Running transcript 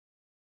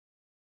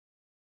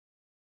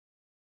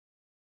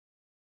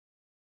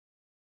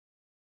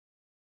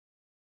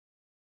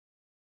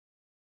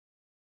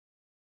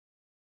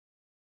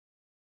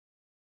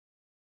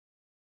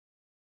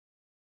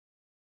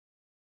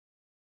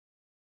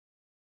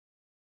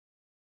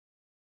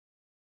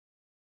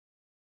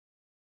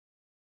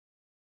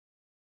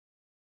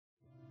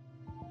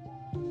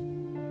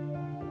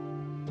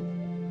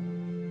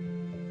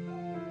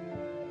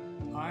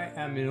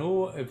am in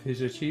awe of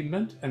his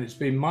achievement, and it's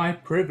been my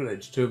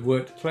privilege to have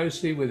worked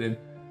closely with him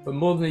for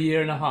more than a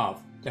year and a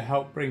half to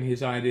help bring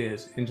his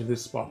ideas into the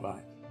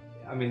spotlight.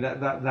 I mean,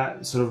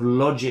 that sort of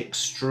logic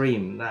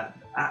stream, that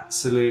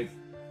absolute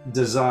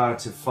desire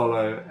to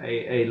follow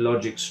a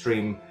logic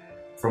stream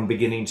from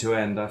beginning to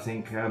end, I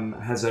think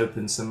has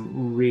opened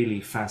some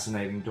really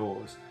fascinating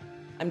doors.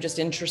 I'm just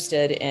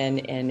interested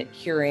in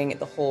hearing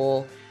the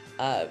whole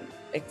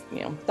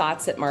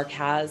thoughts that Mark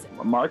has.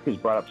 Mark has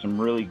brought up some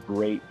really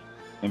great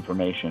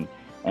information,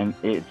 and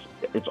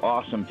it's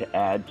awesome to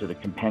add to the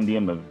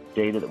compendium of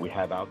data that we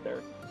have out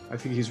there. I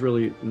think he's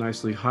really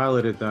nicely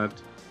highlighted that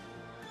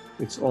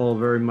it's all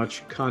very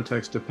much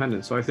context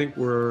dependent. So I think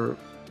we're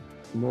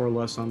more or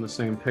less on the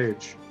same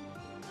page.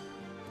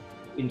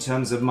 In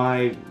terms of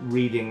my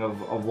reading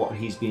of what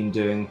he's been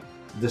doing,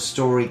 the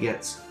story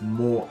gets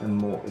more and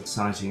more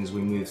exciting as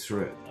we move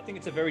through it. I think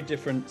it's a very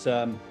different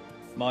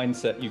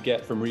mindset you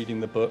get from reading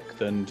the book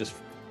than just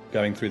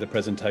going through the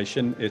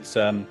presentation. It's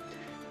an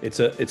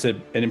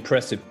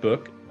impressive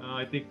book.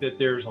 I think that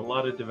there's a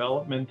lot of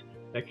development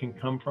that can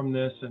come from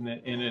this, and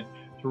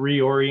it's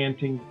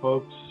reorienting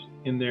folks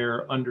in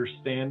their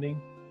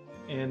understanding.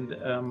 And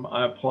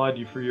I applaud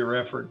you for your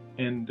effort,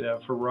 and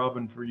for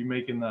Robin for you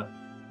making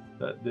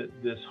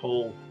this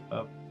whole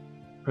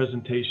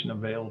presentation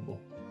available.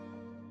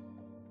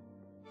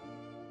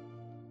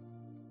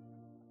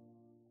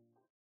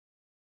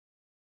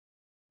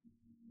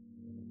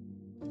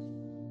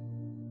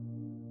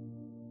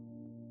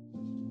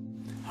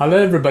 Hello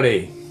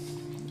everybody,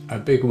 a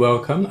big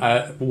welcome.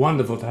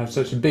 Wonderful to have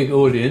such a big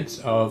audience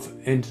of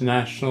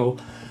international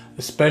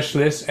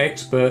specialists,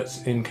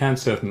 experts in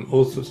cancer from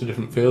all sorts of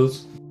different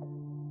fields.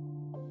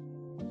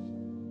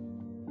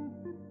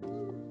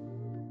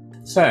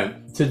 So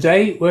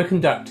today we're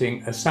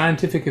conducting a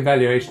scientific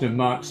evaluation of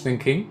Mark's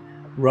thinking,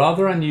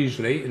 rather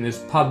unusually in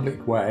this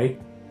public way.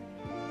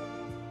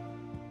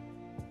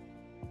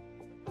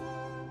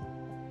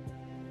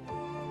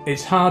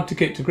 It's hard to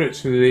get to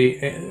grips with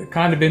the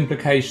kind of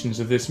implications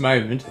of this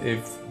moment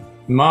if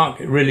Mark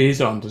really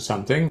is onto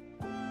something.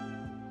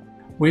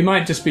 We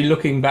might just be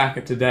looking back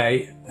at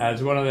today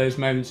as one of those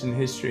moments in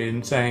history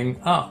and saying,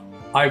 "Ah,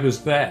 I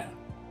was there."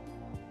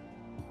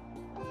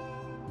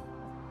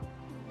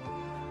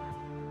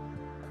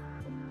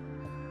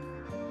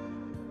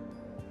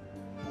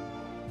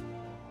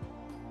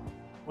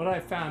 What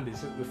I've found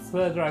is that the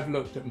further I've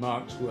looked at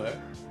Mark's work,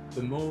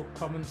 the more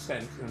common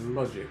sense and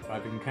logic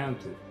I've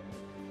encountered.